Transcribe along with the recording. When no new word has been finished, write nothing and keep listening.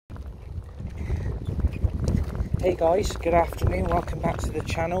Hey guys, good afternoon, welcome back to the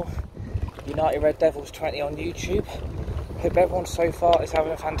channel, United Red Devils 20 on YouTube. Hope everyone so far is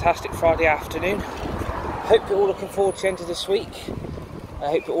having a fantastic Friday afternoon. Hope you're all looking forward to the end of this week. I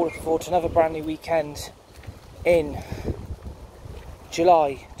hope you're all looking forward to another brand new weekend in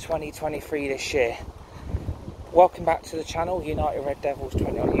July 2023 this year. Welcome back to the channel, United Red Devils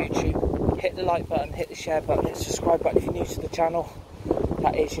 20 on YouTube. Hit the like button, hit the share button, hit the subscribe button if you're new to the channel.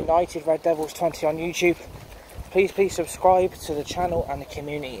 That is United Red Devils 20 on YouTube. Please subscribe to the channel and the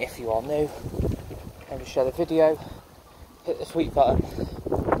community if you are new. Maybe share the video, hit the tweet button, hit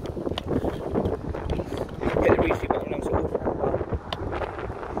the retweet button,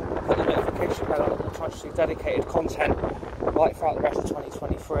 put the notification bell on. I'm trying to do dedicated content right throughout the rest of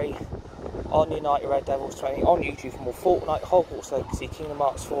 2023 on United Red Devils 20 on YouTube for more Fortnite, Hogwarts Legacy, Kingdom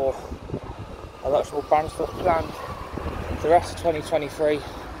Hearts 4, and lots more brand stuff planned for the rest of 2023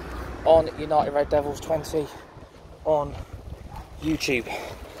 on United Red Devils 20 on YouTube.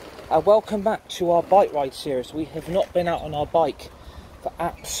 And welcome back to our bike ride series. We have not been out on our bike for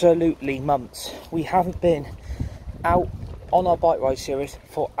absolutely months. We haven't been out on our bike ride series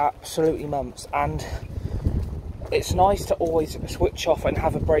for absolutely months, and it's nice to always switch off and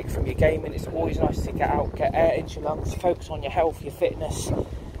have a break from your gaming. It's always nice to get out, get air into your lungs, focus on your health, your fitness,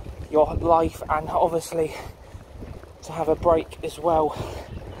 your life, and obviously to have a break as well,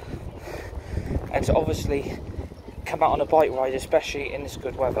 and to obviously come out on a bike ride, especially in this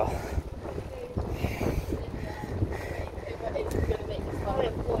good weather.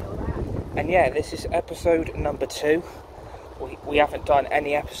 And yeah, this is episode number 2. We haven't done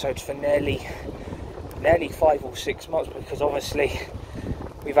any episodes for nearly 5 or 6 months because obviously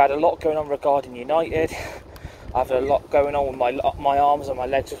we've had a lot going on regarding United. I've had a lot going on with my arms and my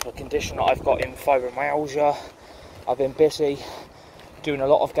legs with the condition that I've got in fibromyalgia. I've been busy doing a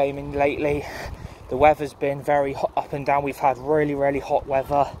lot of gaming lately. The weather's been very hot, up and down. We've had really hot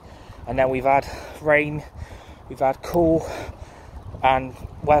weather, and then we've had rain, we've had cool and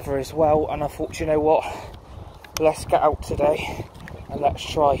weather as well. And I thought, you know what, let's get out today and let's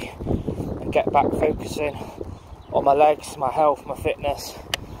try and get back focusing on my legs, my health, my fitness,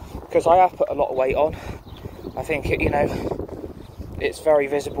 because I have put a lot of weight on. I think it's very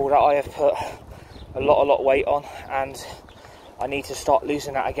visible that I have put a lot of weight on, and I need to start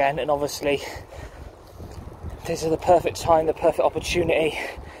losing that again. And obviously this is the perfect time, the perfect opportunity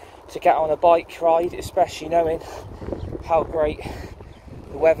to get on a bike ride, especially knowing how great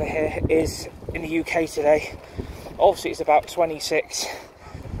the weather here is in the UK today. Obviously it's about 26,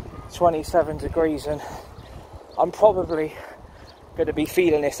 27 degrees, and I'm probably going to be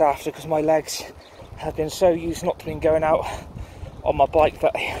feeling this after, because my legs have been so used not to being going out on my bike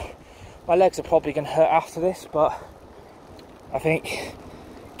that my legs are probably going to hurt after this. But I think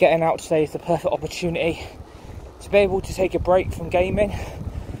getting out today is the perfect opportunity to be able to take a break from gaming.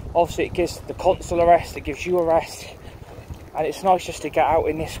 Obviously it gives the console a rest, it gives you a rest, and it's nice just to get out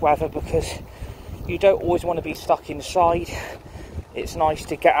in this weather because you don't always want to be stuck inside. It's nice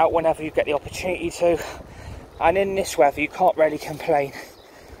to get out whenever you get the opportunity to, and in this weather you can't really complain.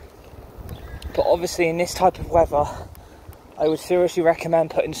 But obviously in this type of weather I would seriously recommend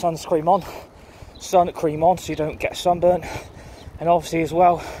putting sun cream on so you don't get sunburnt. And obviously as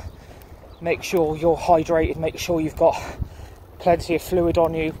well, make sure you're hydrated, make sure you've got plenty of fluid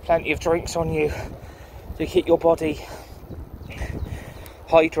on you, plenty of drinks on you to keep your body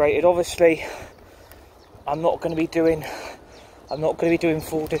hydrated. Obviously I'm not going to be doing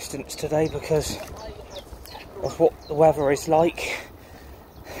full distance today because of what the weather is like.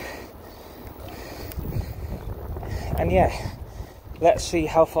 And yeah, let's see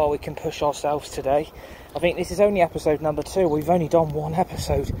how far we can push ourselves today. I think this is only episode number 2. We've only done 1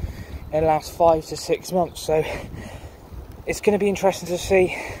 episode in the last 5 to 6 months, so it's going to be interesting to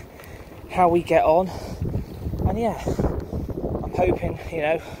see how we get on. And yeah, I'm hoping,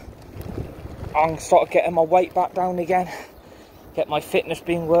 I can start getting my weight back down again, get my fitness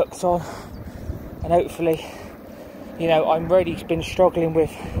being worked on, and hopefully, I'm really been struggling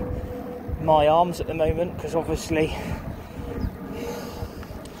with my arms at the moment because obviously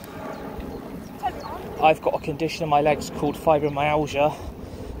I've got a condition in my legs called fibromyalgia,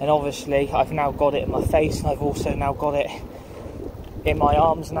 and obviously I've now got it in my face, and I've also now got it in my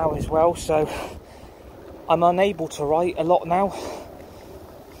arms now as well, so I'm unable to write a lot now.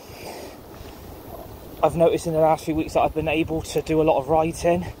 I've noticed in the last few weeks that I've been able to do a lot of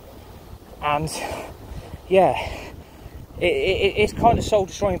writing, and yeah, it's kind of soul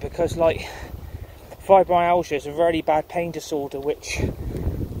destroying because fibromyalgia is a really bad pain disorder which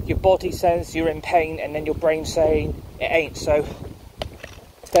your body says you're in pain and then your brain saying it ain't. So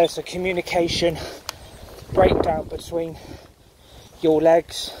there's a communication breakdown between your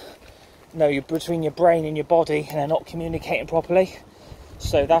legs, no, between your brain and your body, and they're not communicating properly.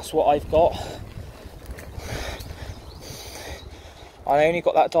 So that's what I've got. I only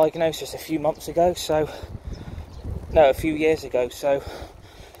got that diagnosis a few years ago, so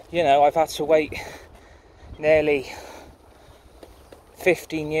you know, I've had to wait nearly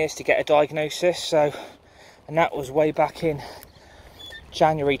 15 years to get a diagnosis. So, and that was way back in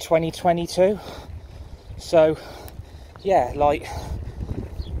January 2022. So yeah, like,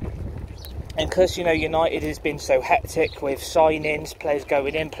 and because, you know, United has been so hectic with signings, players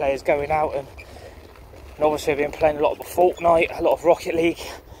going in, players going out, and obviously I've been playing a lot of Fortnite, a lot of Rocket League,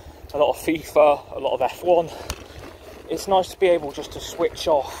 a lot of FIFA, a lot of F1. It's nice to be able just to switch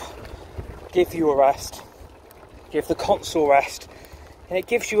off, give you a rest, give the console rest, and it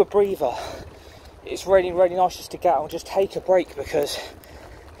gives you a breather. It's really, really nice just to get out and just take a break, because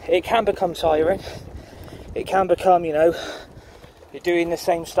it can become tiring. It can become, you know, you're doing the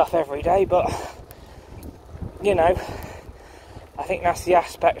same stuff every day, but, you know, I think that's the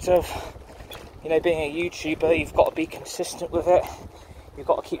aspect of, you know, being a YouTuber. You've got to be consistent with it. You've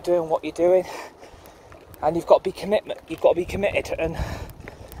got to keep doing what you're doing, and you've got to be committed. And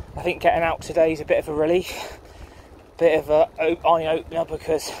I think getting out today is a bit of a relief, bit of a eye opener,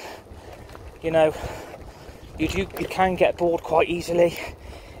 because, you know, you can get bored quite easily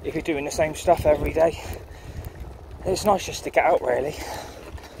if you're doing the same stuff every day. It's nice just to get out, really.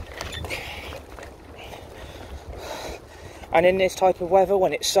 And in this type of weather,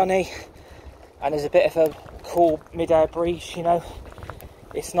 when it's sunny and there's a bit of a cool mid-air breeze, you know,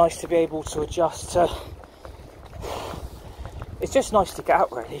 it's nice to be able to adjust to... It's just nice to get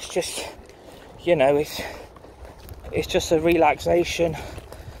out, really. It's just, you know, it's just a relaxation,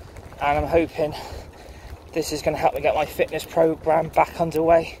 and I'm hoping this is going to help me get my fitness program back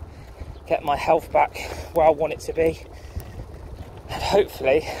underway, get my health back where I want it to be, and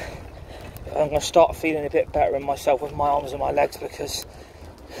hopefully I'm going to start feeling a bit better in myself with my arms and my legs, because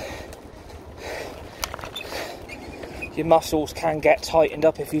your muscles can get tightened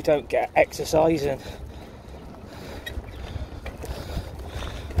up if you don't get exercise. And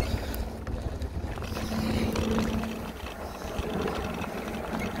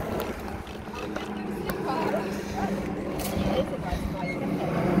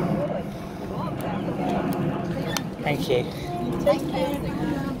thank you. Thank you.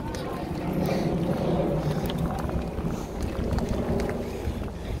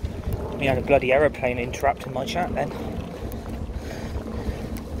 We had a bloody aeroplane interrupting my chat then.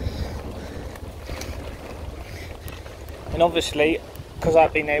 And obviously, because I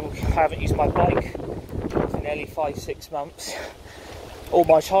haven't used my bike for nearly 5-6 months, all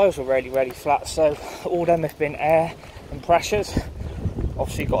my tyres were really flat, so all them have been air and pressures.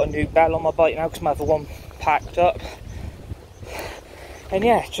 Obviously got a new bell on my bike now because my other one packed up. And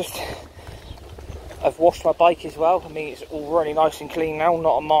yeah, just I've washed my bike as well. I mean, it's all really nice and clean now,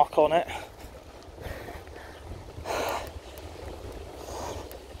 not a mark on it.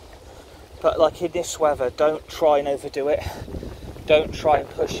 But like in this weather, don't try and overdo it. Don't try and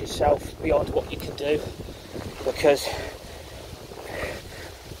push yourself beyond what you can do, because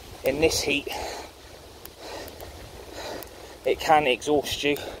in this heat it can exhaust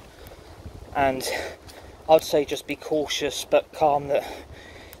you. And I'd say just be cautious but calm, that,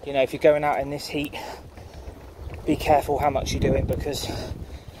 you know, if you're going out in this heat, be careful how much you're doing, because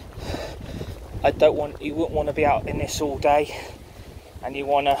you wouldn't want to be out in this all day, and you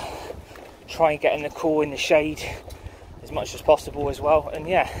want to try and get in the cool, in the shade as much as possible as well. And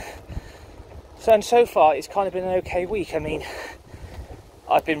yeah, so far it's kind of been an okay week. I mean,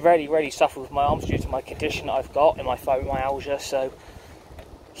 I've been really suffering with my arms due to my condition that I've got in my fibromyalgia, so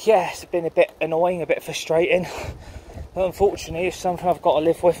yeah, it's been a bit annoying, a bit frustrating, but unfortunately it's something I've got to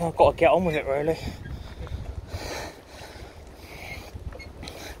live with, and I've got to get on with it, really.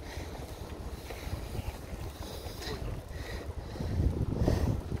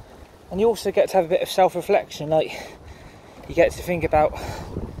 And you also get to have a bit of self-reflection, like you get to think about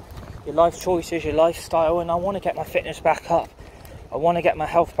your life choices, your lifestyle. And I want to get my fitness back up, I want to get my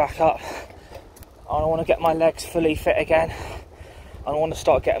health back up, I want to get my legs fully fit again, I want to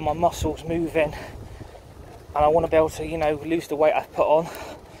start getting my muscles moving, and I want to be able to, you know, lose the weight I've put on,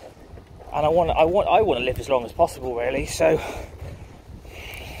 and I want to live as long as possible, really. So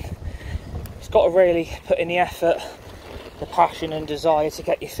it's got to really put in the effort, the passion and desire to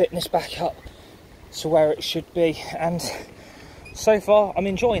get your fitness back up to where it should be. And so far I'm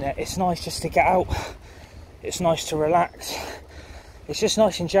enjoying it. It's nice just to get out, it's nice to relax, it's just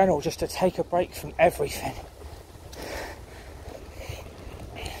nice in general just to take a break from everything.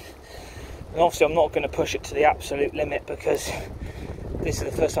 And obviously I'm not going to push it to the absolute limit because this is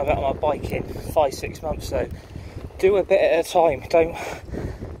the first time I've had my bike in 5-6 months. So do a bit at a time.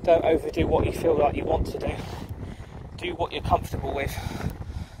 Don't overdo what you feel like you want to do. Do what you're comfortable with.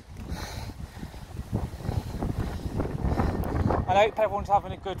 And I hope everyone's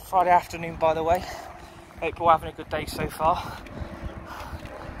having a good Friday afternoon, by the way. Hope you're all having a good day so far.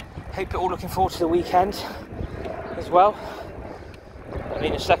 Hope you're all looking forward to the weekend as well. I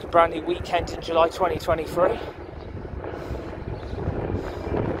mean, the second brand new weekend in July 2023.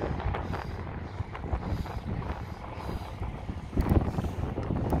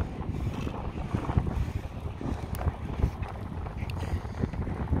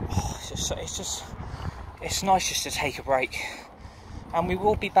 It's nice just to take a break. And we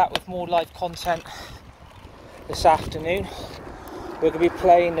will be back with more live content this afternoon. We're going to be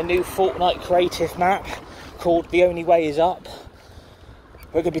playing the new Fortnite creative map called The Only Way Is Up.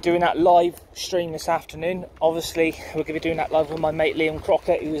 We're going to be doing that live stream this afternoon. Obviously, we're going to be doing that live with my mate Liam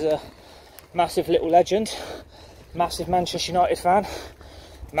Crockett, who's a massive little legend, massive Manchester United fan,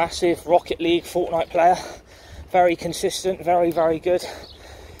 massive Rocket League Fortnite player, very consistent, very, very good.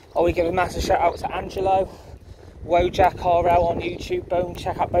 I will give a massive shout out to Angelo, Wojak RL on YouTube. Boom,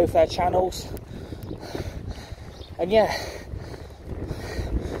 check out both their channels. And yeah,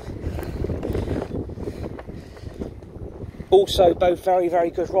 also both very, very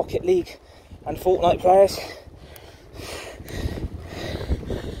good Rocket League and Fortnite players.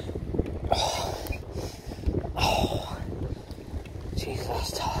 Oh, jeez,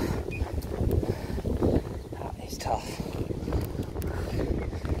 that's tough. That is tough.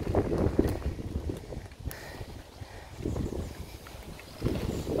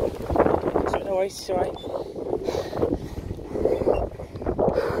 No worries, it's alright.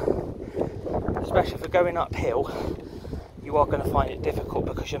 Especially if you're going uphill, you are going to find it difficult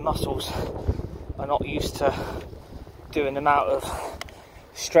because your muscles are not used to doing the amount of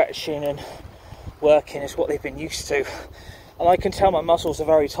stretching and working as what they've been used to. And I can tell my muscles are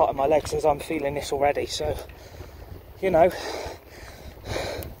very tight in my legs as I'm feeling this already. So, you know,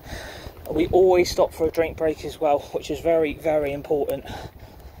 we always stop for a drink break as well, which is very, very important.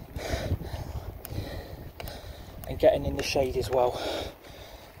 And getting in the shade as well,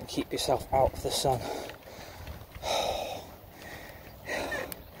 and keep yourself out of the sun.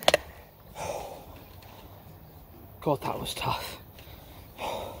 God, that was tough.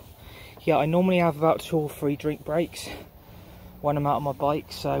 Yeah, I normally have about 2 or 3 drink breaks when I'm out on my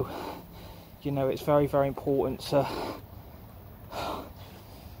bike, so you know it's very, very important to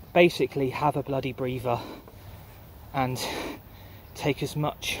basically have a bloody breather and take as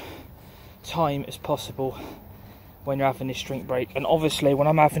much time as possible when you're having this drink break. And obviously when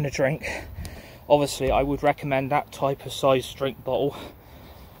I'm having a drink, obviously I would recommend that type of size drink bottle.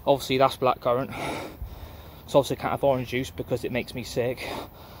 Obviously that's blackcurrant, so obviously I can't have orange juice because it makes me sick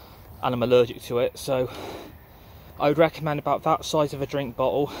and I'm allergic to it. So I would recommend about that size of a drink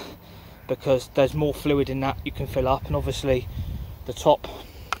bottle because there's more fluid in that you can fill up, and obviously the top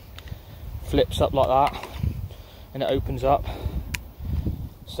flips up like that and it opens up.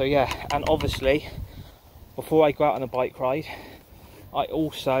 So yeah, and obviously before I go out on a bike ride, I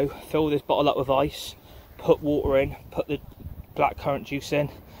also fill this bottle up with ice, put water in, put the blackcurrant juice in,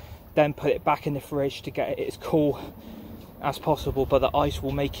 then put it back in the fridge to get it as cool as possible. But the ice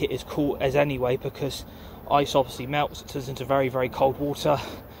will make it as cool as anyway, because ice obviously melts, it turns into very, very cold water.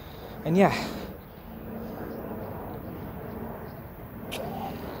 And yeah,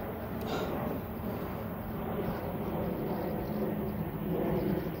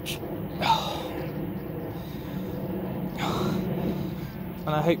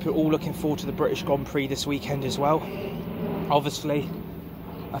 and I hope you're all looking forward to the British Grand Prix this weekend as well. Obviously,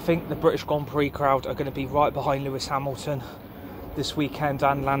 I think the British Grand Prix crowd are going to be right behind Lewis Hamilton this weekend,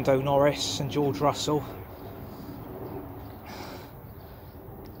 and Lando Norris and George Russell.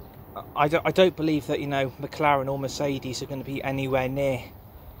 I don't believe that, you know, McLaren or Mercedes are going to be anywhere near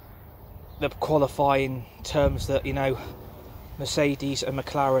the qualifying terms that, you know, Mercedes and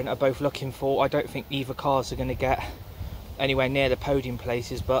McLaren are both looking for. I don't think either cars are going to get anywhere near the podium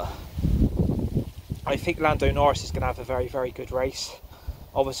places, but I think Lando Norris is going to have a very, very good race.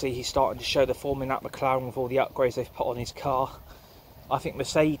 Obviously he's starting to show the form in that McLaren with all the upgrades they've put on his car. I think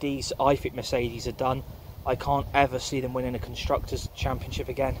Mercedes are done. I can't ever see them winning a Constructors' Championship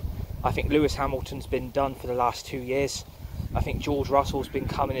again. I think Lewis Hamilton's been done for the last 2 years. I think George Russell's been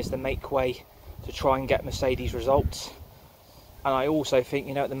coming as the make way to try and get Mercedes results. And I also think,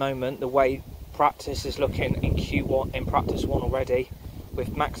 you know, at the moment, the way practice is looking in Q1, in practice 1 already,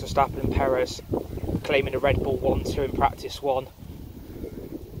 with Max Verstappen and Perez claiming a Red Bull 1-2 in practice 1,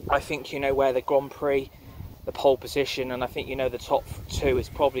 I think you know where the Grand Prix, the pole position, and I think you know the top two is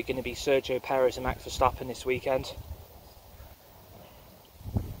probably going to be Sergio Perez and Max Verstappen this weekend.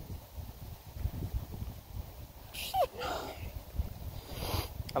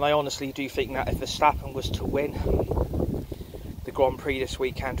 And I honestly do think that if Verstappen was to win the Grand Prix this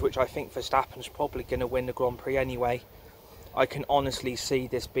weekend, which I think Verstappen's probably going to win the Grand Prix anyway, I can honestly see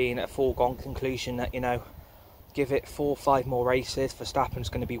this being a foregone conclusion that, you know, give it 4 or 5 more races, Verstappen's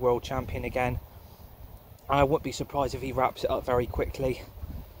going to be world champion again. And I wouldn't be surprised if he wraps it up very quickly.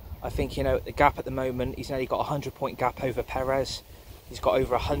 I think, you know, the gap at the moment, he's only got a 100-point gap over Perez. He's got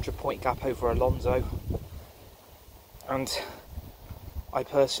over a 100-point gap over Alonso. And I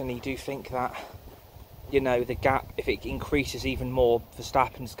personally do think that, you know, the gap, if it increases even more,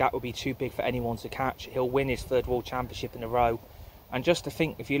 Verstappen's gap will be too big for anyone to catch. He'll win his 3rd World Championship in a row. And just to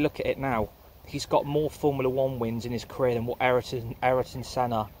think, if you look at it now, he's got more Formula 1 wins in his career than what Ayrton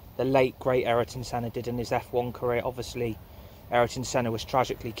Senna, the late, great Ayrton Senna, did in his F1 career. Obviously, Ayrton Senna was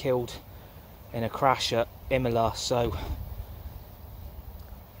tragically killed in a crash at Imola, so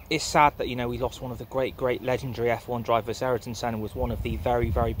it's sad that, you know, we lost one of the great legendary F1 drivers. Ayrton Senna was one of the very,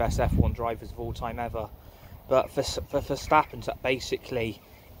 very best F1 drivers of all time ever. But for Verstappen to basically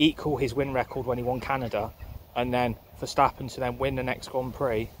equal his win record when he won Canada, and then Verstappen to then win the next Grand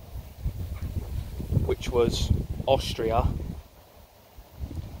Prix, which was Austria,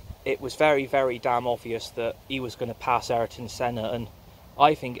 it was very, very damn obvious that he was going to pass Ayrton Senna. And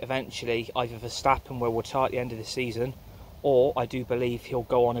I think eventually either Verstappen will retire at the end of the season, or I do believe he'll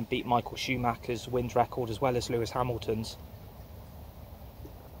go on and beat Michael Schumacher's wins record as well as Lewis Hamilton's.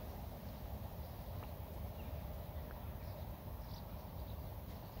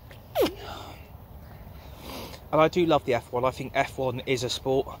 And I do love the F1. I think F1 is a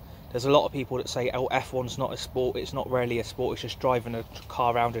sport. There's a lot of people that say, oh, F1's not a sport. It's not really a sport. It's just driving a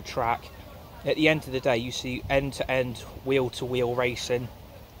car around a track. At the end of the day, you see end-to-end, wheel-to-wheel racing.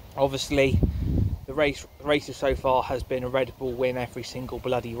 Obviously, the races so far has been a Red Bull win every single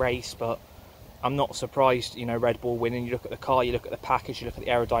bloody race, but I'm not surprised, you know, Red Bull winning. You look at the car, you look at the package, you look at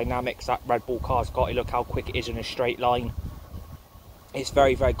the aerodynamics that Red Bull car's got, you look how quick it is in a straight line. It's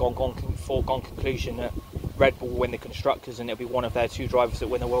very, very foregone conclusion that Red Bull will win the Constructors, and it'll be one of their 2 drivers that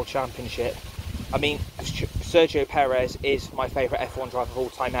win the World Championship. I mean, Sergio Perez is my favourite F1 driver of all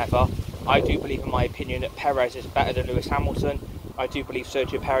time ever. I do believe, in my opinion, that Perez is better than Lewis Hamilton. I do believe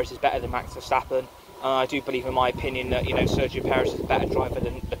Sergio Perez is better than Max Verstappen. I do believe, in my opinion, that, you know, Sergio Perez is a better driver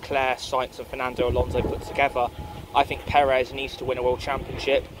than Leclerc, Sainz and Fernando Alonso put together. I think Perez needs to win a World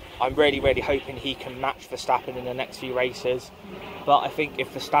Championship. I'm really, really hoping he can match Verstappen in the next few races. But I think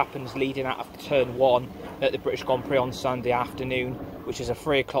if Verstappen's leading out of turn 1 at the British Grand Prix on Sunday afternoon, which is a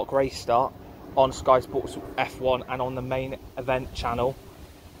 3 o'clock race start on Sky Sports F1 and on the main event channel,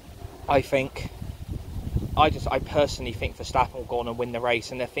 I personally think Verstappen will go on and win the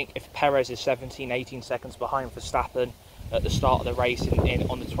race. And I think if Perez is 17-18 seconds behind Verstappen at the start of the race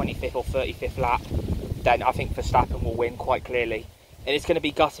on the 25th or 35th lap, then I think Verstappen will win quite clearly. And it's going to be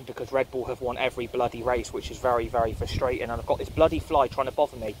gutting because Red Bull have won every bloody race, which is very, very frustrating. And I've got this bloody fly trying to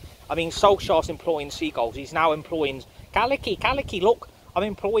bother me. I mean, Solskjaer's employing seagulls. He's now employing... Calicky, look. I'm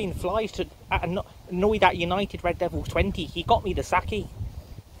employing flies to annoy that United Red Devils 20. He got me the Saki.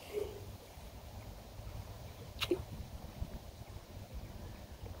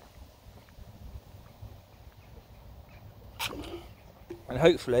 And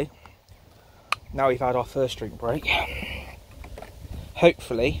hopefully, now we've had our first drink break,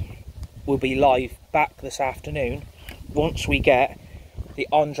 hopefully we'll be live back this afternoon once we get the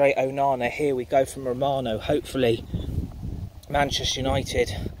Andre Onana Here We Go from Romano. Hopefully Manchester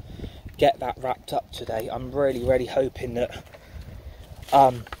United get that wrapped up today. I'm really, really hoping that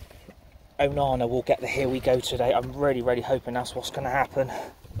Onana will get the Here We Go today. I'm really, really hoping that's what's going to happen.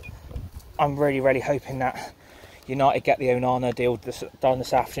 I'm really, really hoping that United get the Onana deal done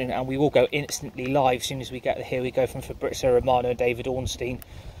this afternoon, and we will go instantly live as soon as we get the Here We Go from Fabrizio Romano and David Ornstein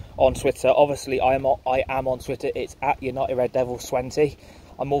on Twitter. Obviously, I am on Twitter. It's at United Red Devils 20.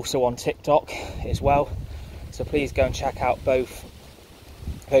 I'm also on TikTok as well, so please go and check out both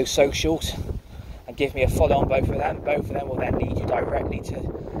those socials and give me a follow on both of them. Both of them will then lead you directly to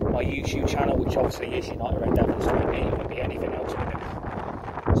my YouTube channel, which obviously is United Red Devils 20. It wouldn't be anything else with it.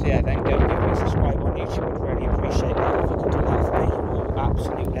 So yeah, then go give me a subscribe on YouTube. I'd really appreciate that if you could do that for me. You're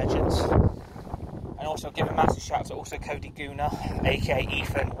absolute legends. And also give a massive shout out to also Cody Gooner, aka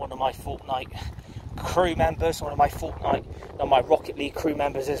Ethan, one of my Fortnite crew members, one of my Rocket League crew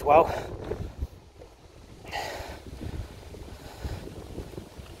members as well.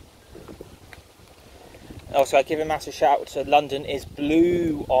 Also, I give a massive shout out to London is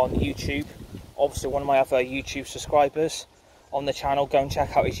Blue on YouTube. Obviously, one of my other YouTube subscribers on the channel. Go and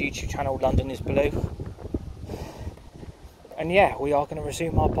check out his YouTube channel, London is Blue. And yeah, we are going to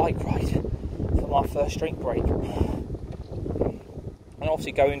resume our bike ride from our first drink break. And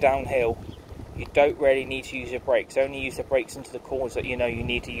obviously, going downhill, you don't really need to use your brakes. Only use the brakes into the corners that you know you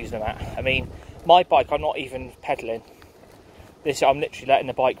need to use them at. I mean, my bike, I'm not even pedalling. I'm literally letting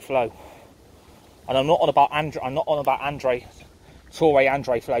the bike flow. And I'm not on about Andre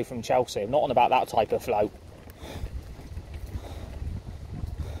flow from Chelsea. I'm not on about that type of flow.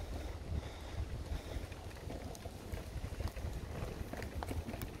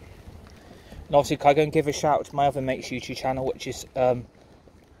 And obviously, can I go and give a shout out to my other mate's YouTube channel, which is I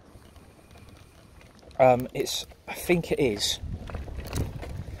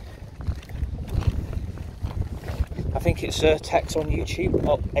think it's Zertex on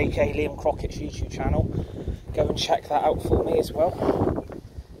YouTube, aka Liam Crockett's YouTube channel. Go and check that out for me as well.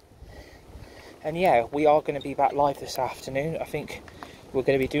 And yeah, we are going to be back live this afternoon. I think we're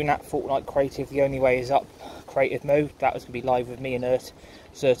going to be doing that Fortnite Creative, The Only Way Is Up creative mode. That was going to be live with me and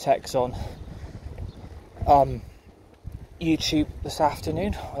Zertex on YouTube this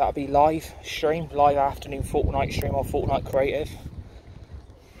afternoon. That'll be live afternoon Fortnite stream on Fortnite Creative.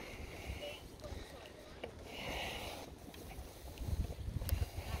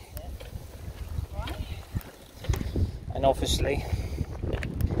 And obviously,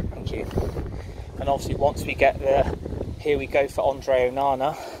 thank you. And obviously, once we get there, here we go for Andre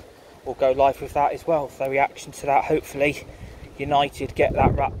Onana. We'll go live with that as well. The reaction to that, hopefully, United get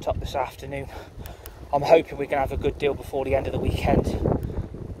that wrapped up this afternoon. I'm hoping we're going to have a good deal before the end of the weekend.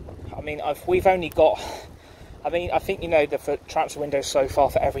 I mean, we've only got... I mean, I think, you know, the transfer window so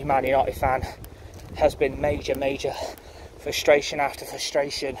far for every Man United fan has been major frustration after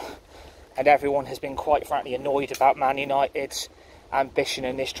frustration. And everyone has been quite frankly annoyed about Man United's ambition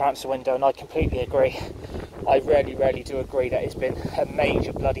in this transfer window, and I completely agree. I really do agree that it's been a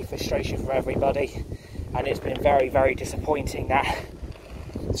major bloody frustration for everybody, and it's been very disappointing that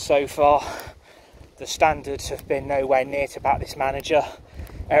so far the standards have been nowhere near to back this manager.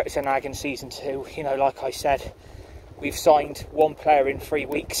 Erik ten Hag in season 2, you know, like I said, we've signed one player in 3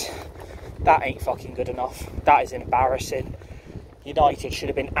 weeks. That ain't fucking good enough. That is embarrassing. United should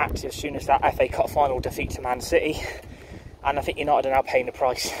have been active as soon as that FA Cup final defeat to Man City, and I think United are now paying the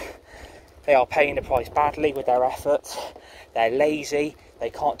price. They are paying the price badly with their efforts. They're lazy,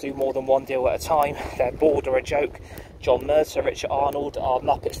 they can't do more than one deal at a time, their board are a joke. John Mercer, Richard Arnold are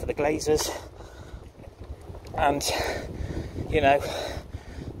muppets for the Glazers, and you know,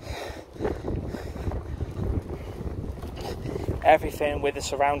 everything with the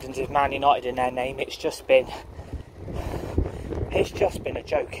surroundings of Man United in their name, it's just been a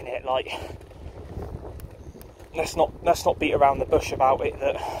joke, innit? Like, let's not beat around the bush about it.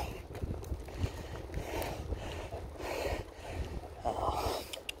 That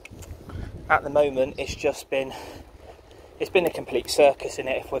at the moment it's been a complete circus,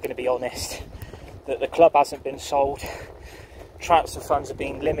 innit? If we're going to be honest, that the club hasn't been sold, transfer funds are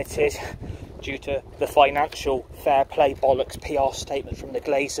being limited due to the financial fair play bollocks PR statements from the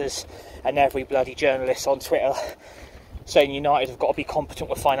Glazers and every bloody journalist on Twitter saying United have got to be competent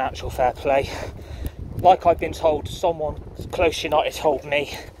with financial fair play. Like I've been told, someone close to United told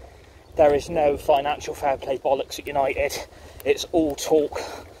me, there is no financial fair play bollocks at United. It's all talk.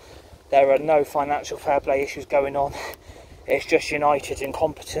 There are no financial fair play issues going on. It's just United's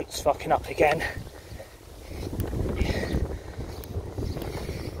incompetence fucking up again.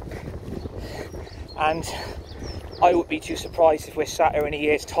 And I would be too surprised if we're sat here in a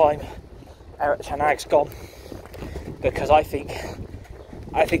year's time, Erik ten Hag's gone. Because I think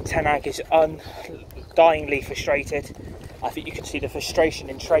Ten Hag is undyingly frustrated. I think you can see the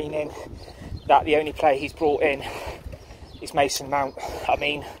frustration in training, that the only player he's brought in is Mason Mount. I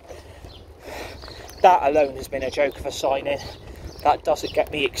mean, that alone has been a joke of a signing. That doesn't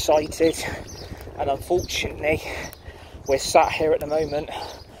get me excited. And unfortunately, we're sat here at the moment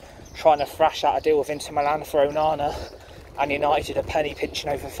trying to thrash out a deal with Inter Milan for Onana, and United are penny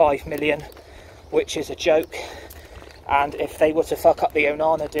pinching over 5 million, which is a joke. And if they were to fuck up the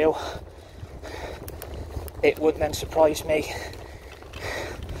Onana deal, it wouldn't then surprise me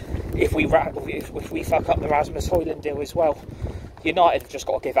if we fuck up the Rasmus Højlund deal as well. United have just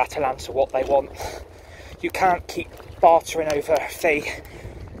got to give Atalanta what they want. You can't keep bartering over a fee.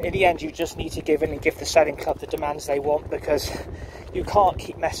 In the end, you just need to give in and give the selling club the demands they want, because you can't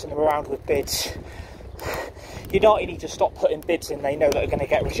keep messing them around with bids. United need to stop putting bids in they know that are going to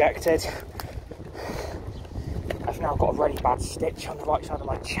get rejected. I've now got a really bad stitch on the right side of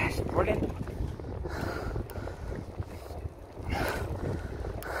my chest. Brilliant.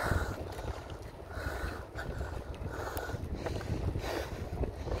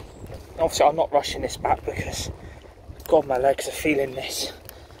 Obviously I'm not rushing this back because, God, my legs are feeling this.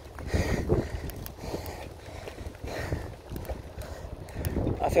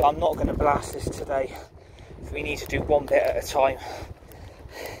 I think I'm not going to blast this today. We need to do one bit at a time.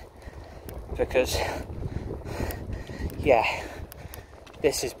 Because, yeah,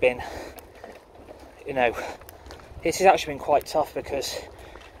 this has been, you know, this has actually been quite tough because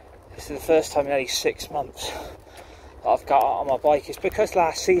this is the first time in nearly 6 months that I've got out on my bike. It's because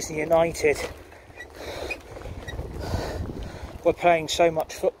last season United were playing so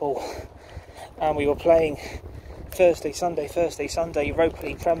much football, and we were playing Thursday, Sunday, Europa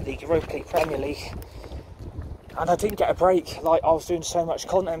League, Premier League, and I didn't get a break. Like, I was doing so much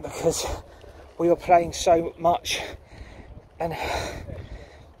content because we were playing so much, and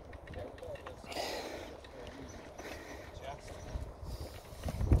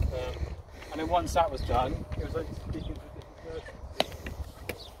and then once that was done, it was like speaking to a different person.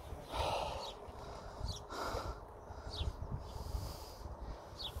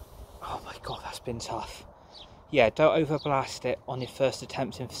 Oh my God, that's been tough. Yeah, don't overblast it on your first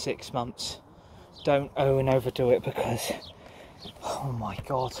attempt in 6 months. Don't overdo it because, oh my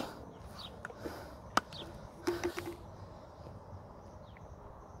God.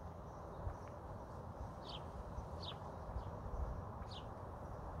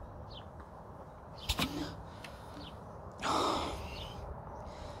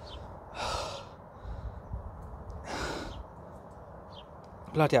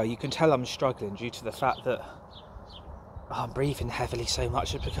 Bloody hell, you can tell I'm struggling due to the fact that I'm breathing heavily so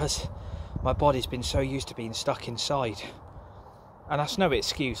much because my body's been so used to being stuck inside. And that's no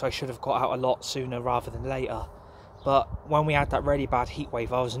excuse, I should have got out a lot sooner rather than later. But when we had that really bad heat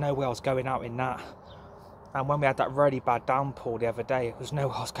wave, I was no way I was going out in that. And when we had that really bad downpour the other day, it was no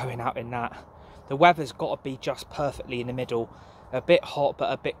way I was going out in that. The weather's got to be just perfectly in the middle. A bit hot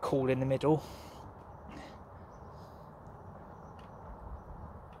but a bit cool in the middle.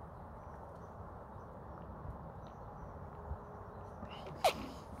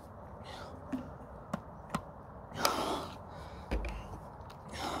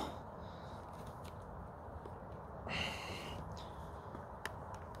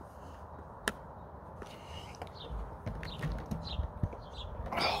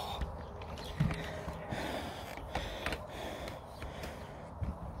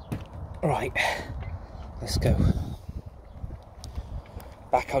 Right, let's go.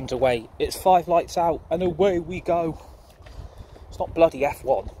 Back underway. It's 5 lights out and away we go. It's not bloody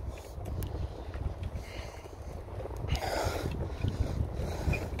F1.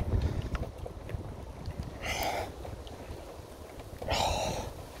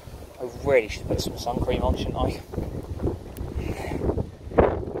 I really should put some sun cream on, shouldn't I?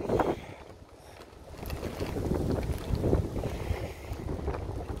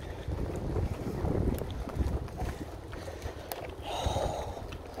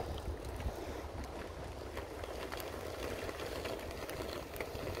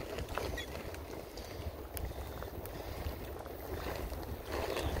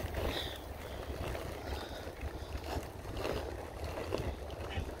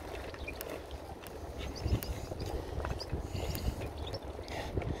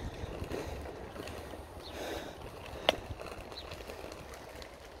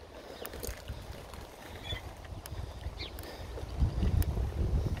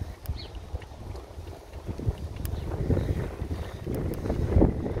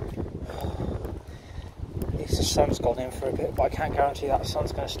 The sun's gone in for a bit, but I can't guarantee that the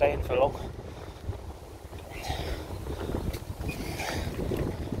sun's going to stay in for long.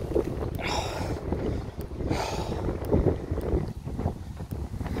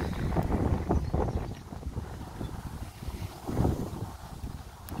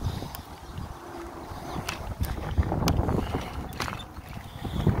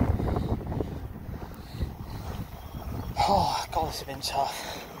 Oh God, this has been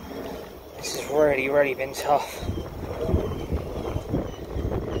tough. This has really been tough.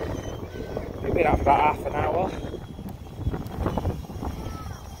 We've been out for about half an hour.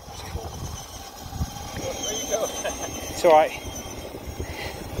 It's alright.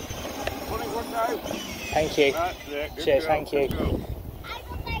 Thank you. Cheers, thank you.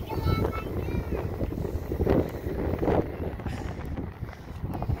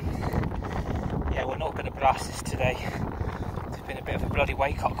 Yeah, we're not going to blast this today. It's been a bit of a bloody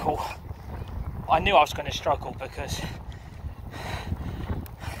wake-up call. I knew I was going to struggle because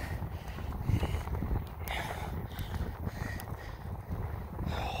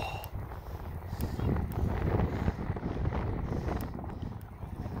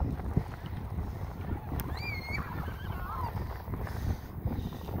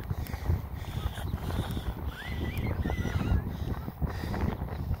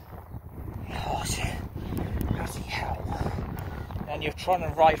when you're trying to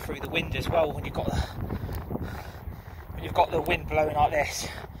ride through the wind as well, when you've got the wind blowing like this,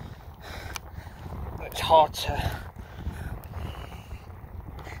 it's hard to.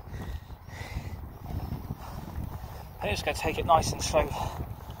 I'm just going to take it nice and slow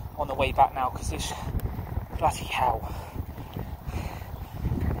on the way back now, because this bloody hell.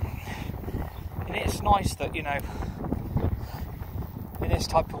 And it's nice that, you know, in this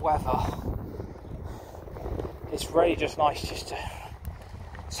type of weather, it's really just nice just to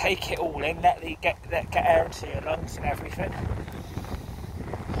take it all in, get air into your lungs and everything.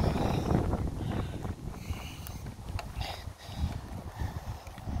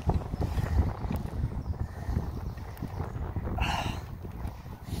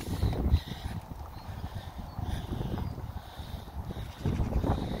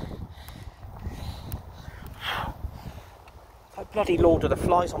 That bloody Lord of the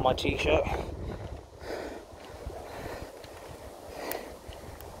Flies on my t-shirt.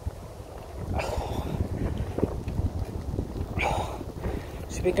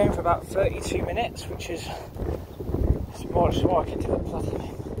 We've been going for about 32 minutes, which is as much as I can do it bloody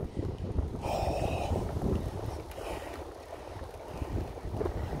thing.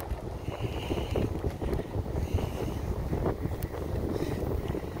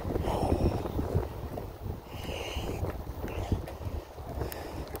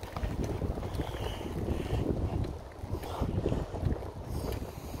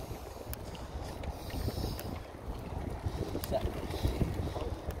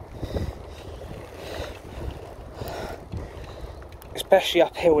 Especially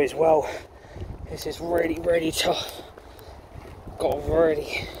uphill as well. This is really, really tough. Got to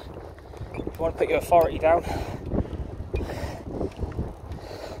really, if you want to put your authority down,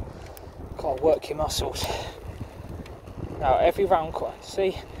 got to work your muscles. Now every round,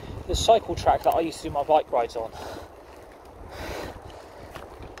 see the cycle track that I used to do my bike rides on.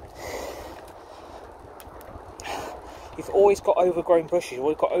 You've always got overgrown bushes,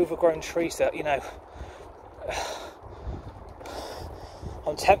 always got overgrown trees that, you know,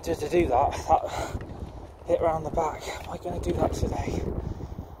 I'm tempted to do that bit around the back. Am I going to do that today?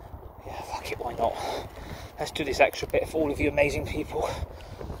 Yeah, fuck it, why not? Let's do this extra bit for all of you amazing people.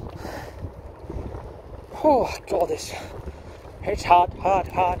 Oh God, it's hard.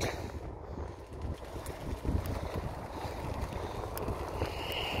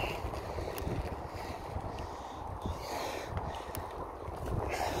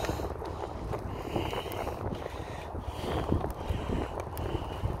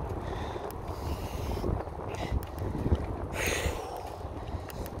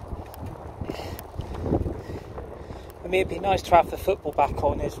 I mean, it'd be nice to have the football back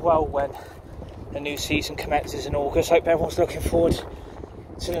on as well when the new season commences in August. I hope everyone's looking forward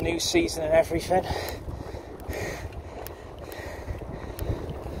to the new season and everything.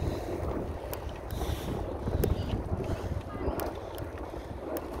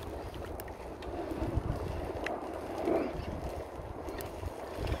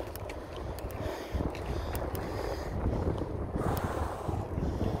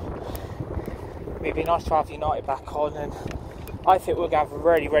 It'd be nice to have United back on, and I think we're going to have a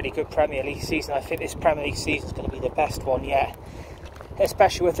really, really good Premier League season. I think this Premier League season is going to be the best one yet,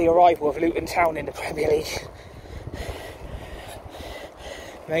 especially with the arrival of Luton Town in the Premier League.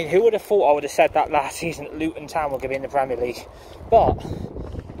 I mean, who would have thought I would have said that last season that Luton Town were going to be in the Premier League? But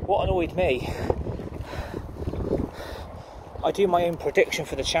what annoyed me, I do my own prediction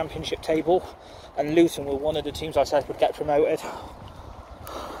for the Championship table, and Luton were one of the teams I said would get promoted.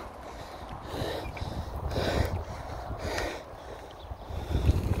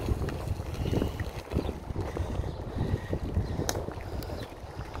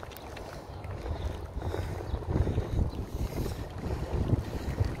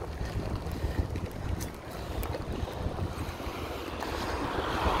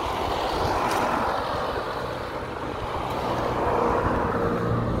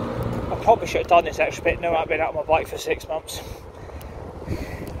 Probably should have done this extra bit, no, I've been out on my bike for 6 months.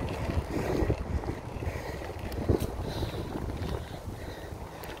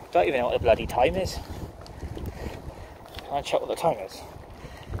 Don't even know what the bloody time is. Can I check what the time is?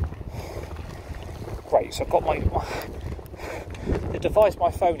 Great, so I've got the device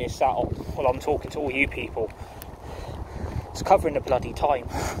my phone is sat on while I'm talking to all you people. It's covering the bloody time.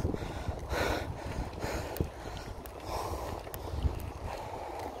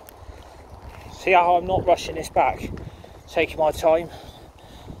 See how I'm not rushing this back, taking my time.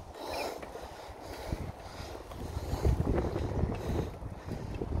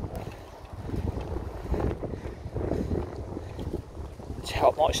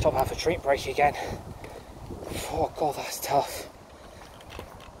 I might stop, have a drink break again. Oh God, that's tough.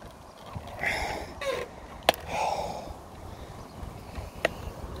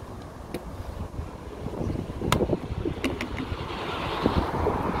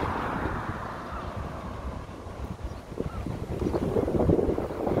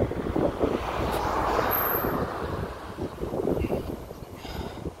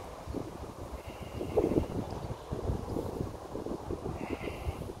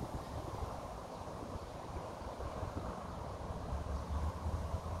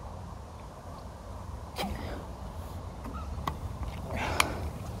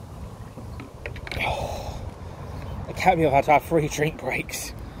 Academy have had to have 3 drink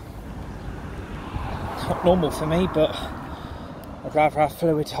breaks. Not normal for me, but I'd rather have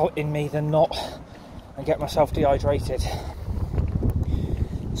fluid in me than not and get myself dehydrated.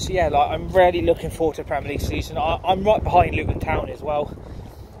 So yeah, like, I'm really looking forward to the Premier League season. I'm right behind Luton Town as well.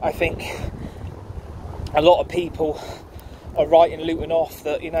 I think a lot of people are writing Luton off,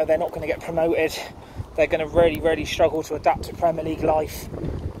 that, you know, they're not going to get promoted. They're going to really struggle to adapt to Premier League life,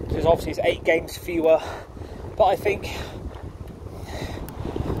 because obviously it's 8 games fewer. But I think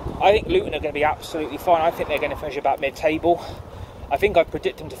Luton are going to be absolutely fine. I think they're going to finish about mid-table. I think I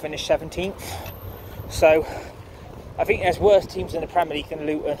predict them to finish 17th. So I think there's worse teams in the Premier League than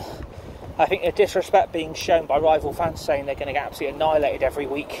Luton. I think the disrespect being shown by rival fans saying they're going to get absolutely annihilated every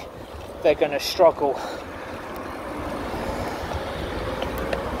week. They're going to struggle.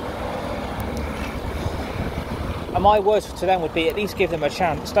 And my words to them would be, at least give them a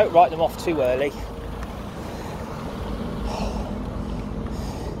chance. Don't write them off too early.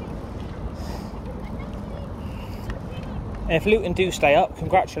 And if Luton do stay up,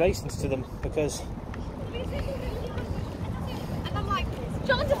 congratulations to them, because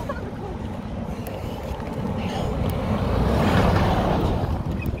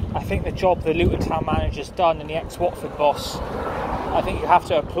I think the job the Luton Town manager's done, and the ex-Watford boss, I think you have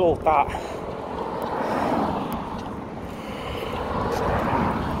to applaud that.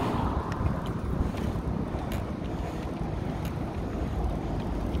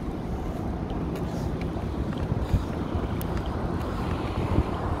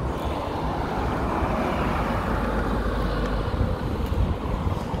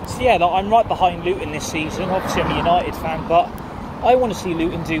 Yeah, like, I'm right behind Luton this season. Obviously I'm a United fan, but I want to see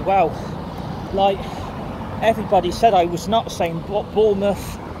Luton do well. Like, everybody said I was not saying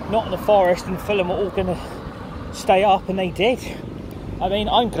Bournemouth, Nottingham Forest and Fulham are all going to stay up, and they did. I mean,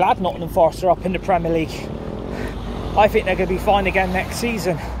 I'm glad Nottingham Forest are up in the Premier League. I think they're going to be fine again next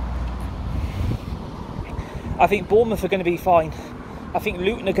season. I think Bournemouth are going to be fine. I think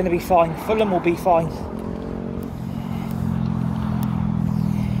Luton are going to be fine. Fulham will be fine.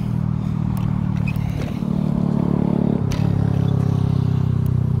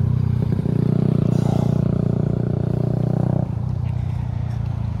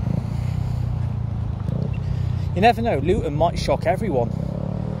 You never know, Luton might shock everyone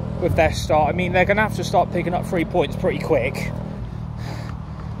with their start. I mean, they're going to have to start picking up 3 points pretty quick.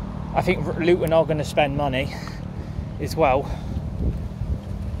 I think Luton are going to spend money as well.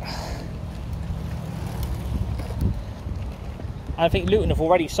 I think Luton have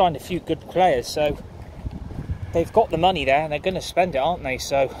already signed a few good players, so they've got the money there and they're going to spend it, aren't they?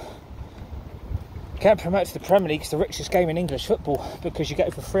 So get promoted to the Premier League is the richest game in English football, because you get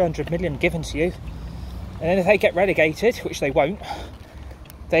over 300 million given to you. And then if they get relegated, which they won't,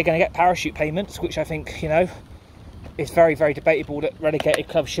 they're going to get parachute payments, which I think, you know, is very debatable that relegated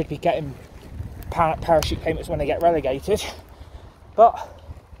clubs should be getting parachute payments when they get relegated. But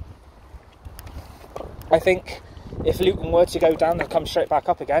I think if Luton were to go down, they'll come straight back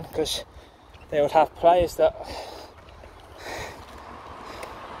up again, because they would have players that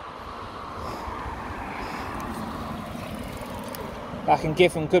can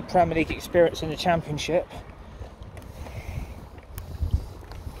give them good Premier League experience in the Championship.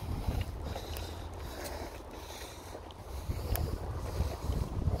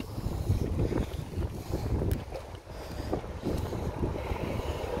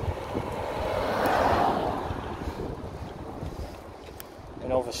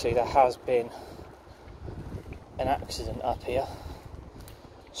 And obviously there has been an accident up here,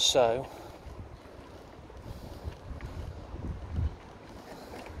 so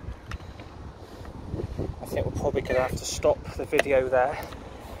I think we're probably going to have to stop the video there,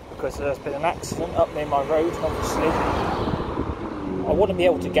 because there's been an accident up near my road, and obviously I want to be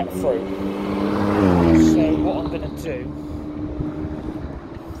able to get through. So what I'm going to do,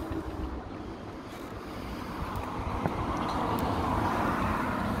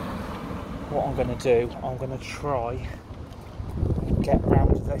 I'm going to try and get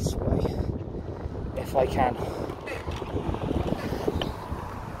round this way if I can.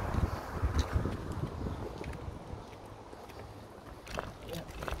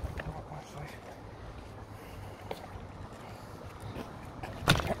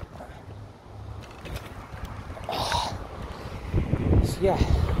 Yeah,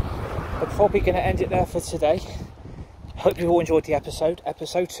 I'm probably going to end it there for today. Hope you all enjoyed the episode.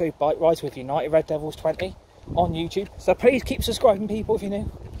 Episode 2, Bike Rides with United Red Devils 20 on YouTube. So please keep subscribing, people, if you're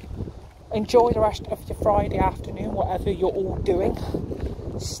new. Enjoy the rest of your Friday afternoon, whatever you're all doing.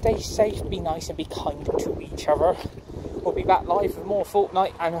 stay safe, be nice and be kind to each other. We'll be back live with more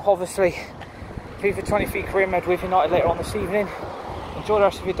Fortnite, and obviously FIFA 23 Career Mode with United later on this evening. Enjoy the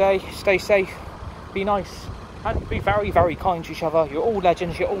rest of your day, stay safe, be nice, and be very, very kind to each other. You're all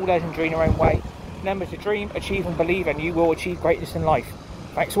legends, you're all legendary in your own way. Remember to dream, achieve and believe, and you will achieve greatness in life.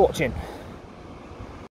 Thanks for watching.